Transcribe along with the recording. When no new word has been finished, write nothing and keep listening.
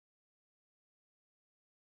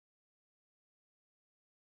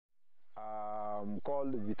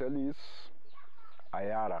called Vitalis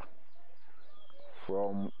Ayara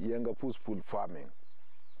from Yenga By farming.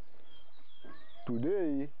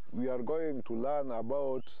 Today we are going to learn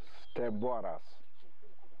about stem borers.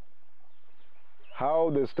 How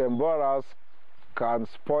the stem borers can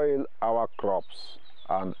spoil our crops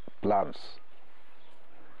and plants.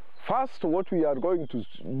 First, what we are going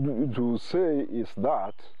to say is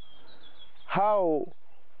that how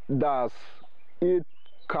does it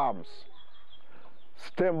comes?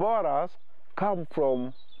 Stem borers come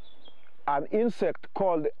from an insect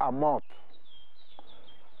called a moth.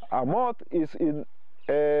 A moth is in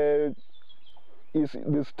is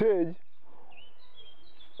the stage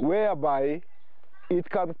whereby it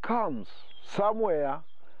can come somewhere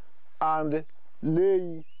and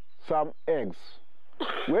lay some eggs.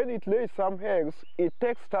 When it lays some eggs, it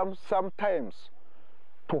takes some times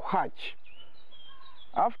to hatch.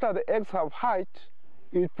 After the eggs have hatched,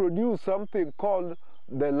 it produces something called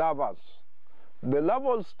the larvas. The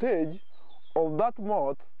larval stage of that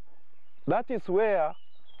moth, that is where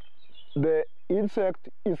the insect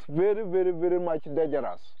is very much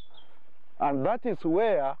dangerous. And that is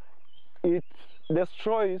where it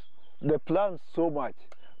destroys the plants so much.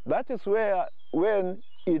 That is where when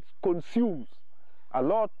it consumes a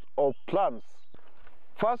lot of plants,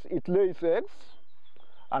 first it lays eggs,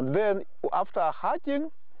 and then after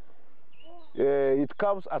hatching, it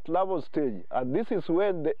comes at larval stage. And this is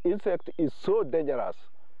when the insect is so dangerous.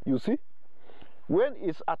 You see, when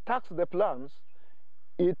it attacks the plants,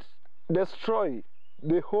 it destroys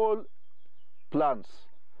the whole plants.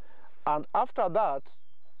 And after that,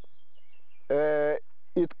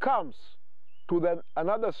 it comes to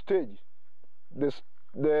another stage,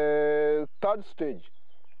 the third stage.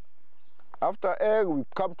 After egg, we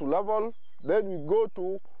come to larval, then we go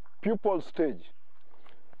to pupal stage.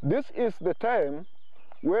 This is the time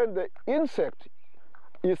when the insect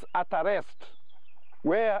is at a rest,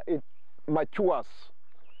 where it matures.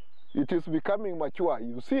 It is becoming mature.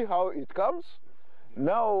 You see how it comes?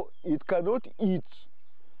 Now it cannot eat.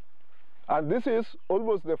 And this is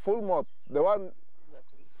almost the full moth, the one,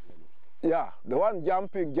 yeah, the one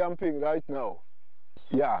jumping right now.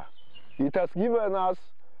 Yeah, it has given us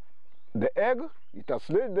the egg. It has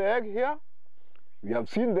laid the egg here. We have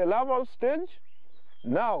seen the larval stage.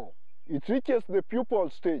 Now it reaches the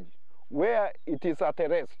pupal stage where it is at a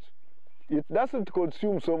rest. It doesn't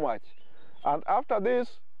consume so much. And after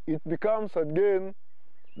this, it becomes again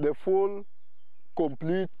the full,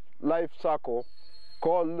 complete life cycle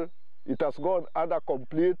called, it has gone under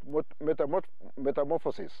complete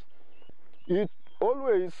metamorphosis. It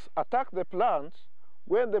always attacks the plants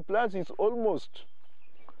when the plant is almost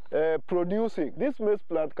producing. This maize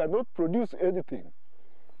plant cannot produce anything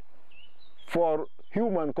for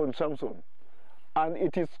human consumption, and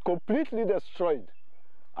it is completely destroyed.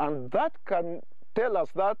 And that can tell us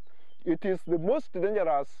that it is the most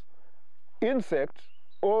dangerous insect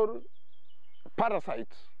or parasite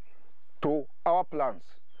to our plants.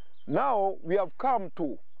 Now we have come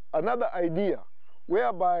to another idea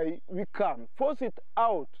whereby we can force it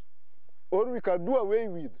out, or we can do away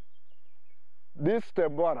with these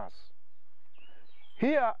stem borers.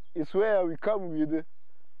 Here is where we come with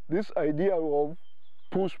this idea of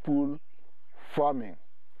push-pull farming,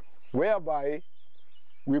 whereby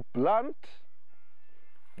we plant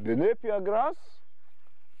the napier grass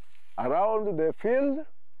around the field,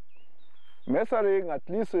 measuring at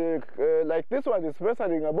least, like this one is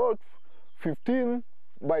measuring about 15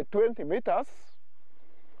 by 20 meters.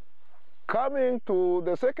 Coming to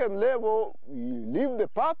the second level, we leave the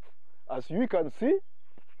path, as you can see.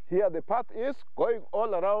 Here the path is going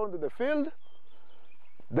all around the field.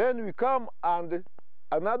 Then we come and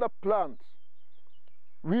another plant,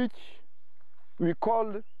 which we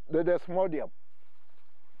call the desmodium.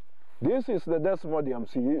 This is the desmodium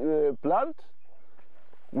plant,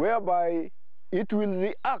 whereby it will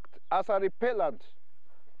react as a repellent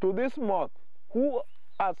to this moth, who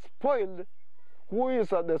has spoiled, who is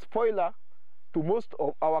the spoiler to most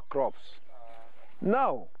of our crops.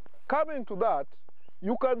 Now, coming to that,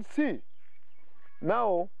 you can see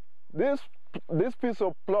now this piece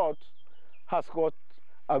of plot has got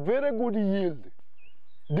a very good yield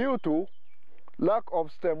due to lack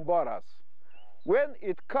of stem borers. When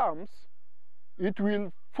it comes, it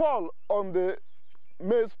will fall on the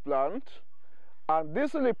maize plant, and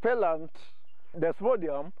this repellent,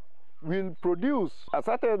 desmodium, will produce a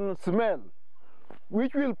certain smell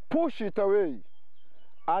which will push it away,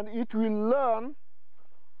 and it will land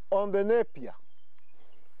on the napier,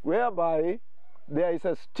 whereby there is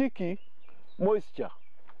a sticky moisture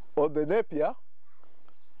on the napier,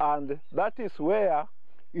 and that is where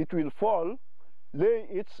it will fall, lay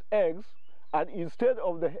its eggs, and instead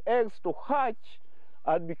of the eggs to hatch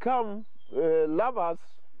and become larvae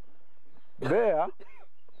there,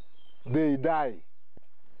 they die.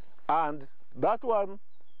 And that one,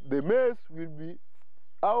 the maize will be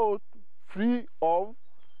out free of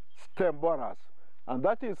stem borers. And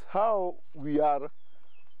that is how we are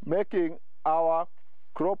making our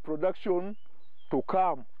crop production to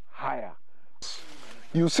come higher.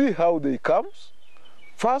 You see how they come?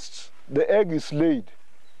 First, the egg is laid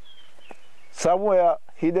somewhere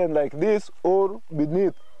hidden like this or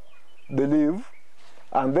beneath the leaf,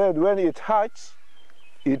 and then when it hatches,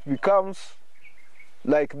 it becomes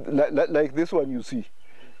like this one you see.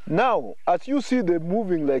 Now, as you see them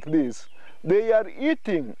moving like this, they are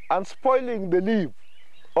eating and spoiling the leaf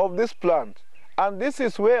of this plant. And this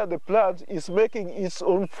is where the plant is making its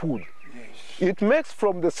own food. Yes. It makes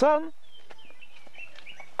from the sun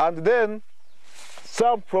and then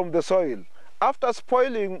some from the soil. After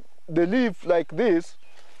spoiling the leaf like this,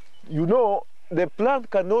 you know, the plant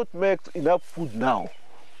cannot make enough food now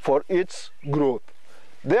for its growth.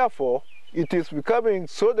 Therefore, it is becoming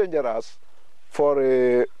so dangerous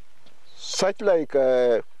for such like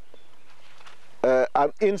an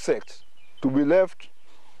insect to be left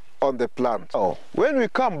on the plant. Oh. When we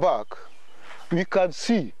come back, we can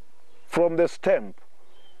see from the stem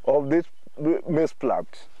of this maize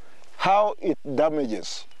plant how it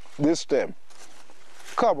damages this stem.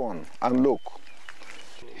 Come on and look.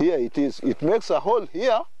 Here it is. It makes a hole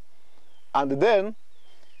here, and then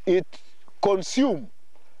it consumes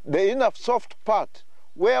the enough soft part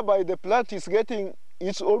whereby the plant is getting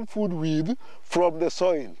its own food with from the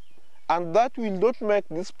soil. And that will not make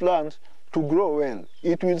this plant to grow well.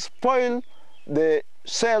 It will spoil the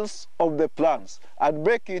cells of the plants and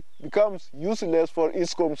make it becomes useless for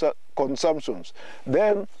its consumptions.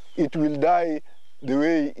 Then it will die the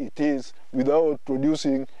way it is without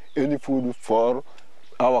producing any food for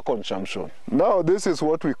our consumption. Now this is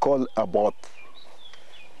what we call a moth.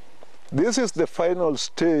 This is the final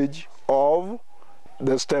stage of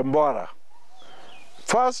the stem borer.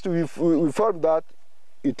 First we found that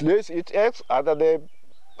it lays its eggs under the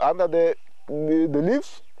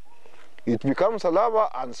leaves. It becomes a larva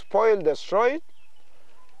and destroy it,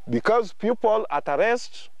 becomes pupal at a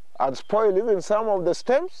rest and spoil even some of the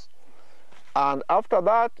stems. And after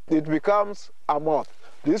that, it becomes a moth.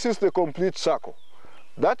 This is the complete circle.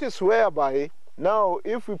 That is whereby now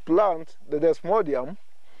if we plant the desmodium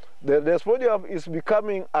is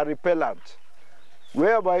becoming a repellent,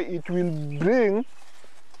 whereby it will bring,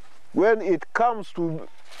 when it comes to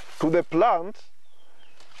the plant,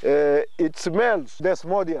 it smells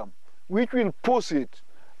desmodium, which will push it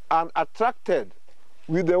and attracted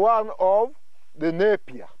with the one of the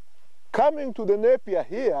napier. Coming to the napier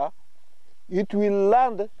here, it will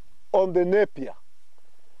land on the napier.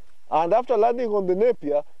 And after landing on the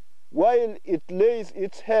napier, while it lays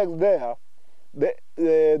its eggs there,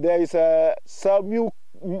 there is some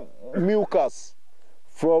mucus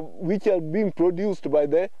from which are being produced by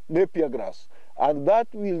the napier grass. And that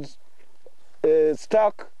will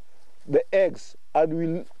stack the eggs and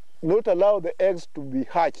will not allow the eggs to be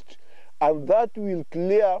hatched. And that will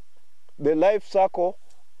clear the life cycle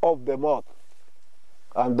of the moth.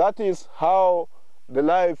 And that is how the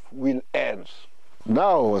life will end.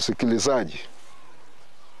 Now, wasikilizaji,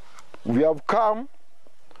 we have come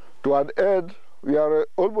to an end. We are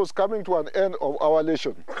almost coming to an end of our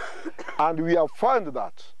lesson. And we have found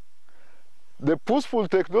that the push-pull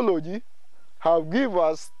technology have given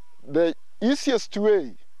us the easiest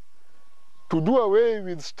way to do away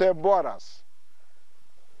with stem borers,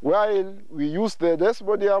 while we use the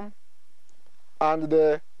desmodium and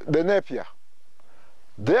the napier.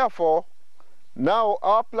 Therefore, now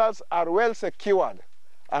our plants are well secured,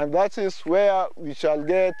 and that is where we shall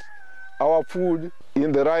get our food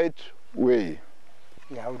in the right way.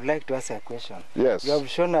 Yeah, I would like to ask a question. Yes. You have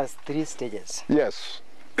shown us 3 stages. Yes.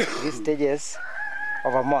 3 stages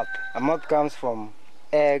of a moth. A moth comes from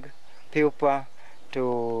egg, pupa,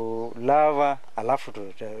 to larva,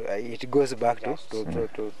 it goes back to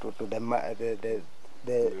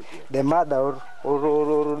the mother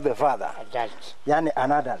or the father. Adult. Yani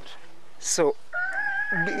an adult. So,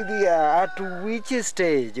 at which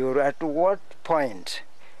stage or at what point,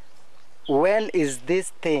 when is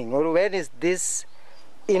this thing or when is this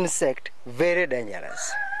insect very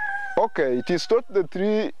dangerous? Okay, it is not the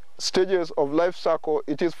 3 stages of life cycle,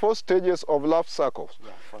 it is 4 stages of life cycle.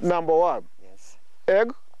 Yeah, Number 1, yes.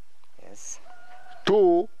 Egg. Yes.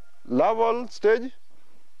 2, larval stage.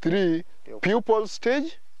 3, pupal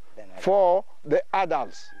stage. 4, the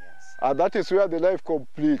adults. Yes. And that is where the life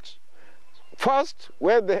completes. first,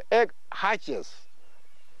 when the egg hatches,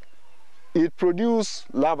 it produces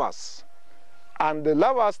larvae. And the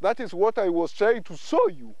larvae, that is what I was trying to show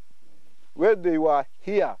you when they were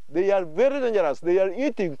here. They are very dangerous. They are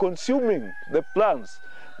eating, consuming the plants.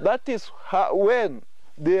 That is when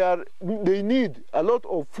they need a lot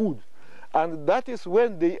of food. And that is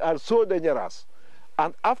when they are so dangerous.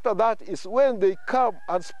 And after that is when they come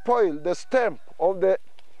and spoil the stem of the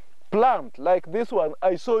plant, like this one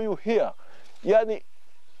I show you here. Yani,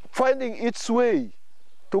 finding its way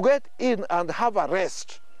to get in and have a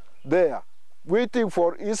rest there, waiting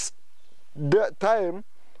for its time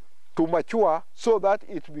to mature so that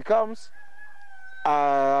it becomes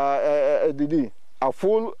a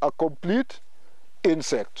complete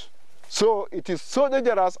insect. So it is so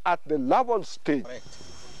dangerous at the larval stage. Correct.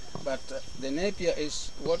 But the napier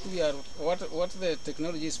is what the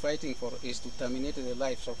technology is fighting for is to terminate the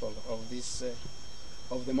life cycle of this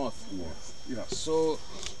of the moth. Yes. Yeah. So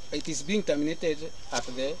it is being terminated at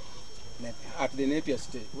the napier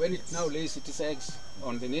stage. When it now lays its eggs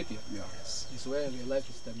on the napier, yes, is where the life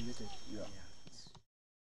is terminated. Yeah.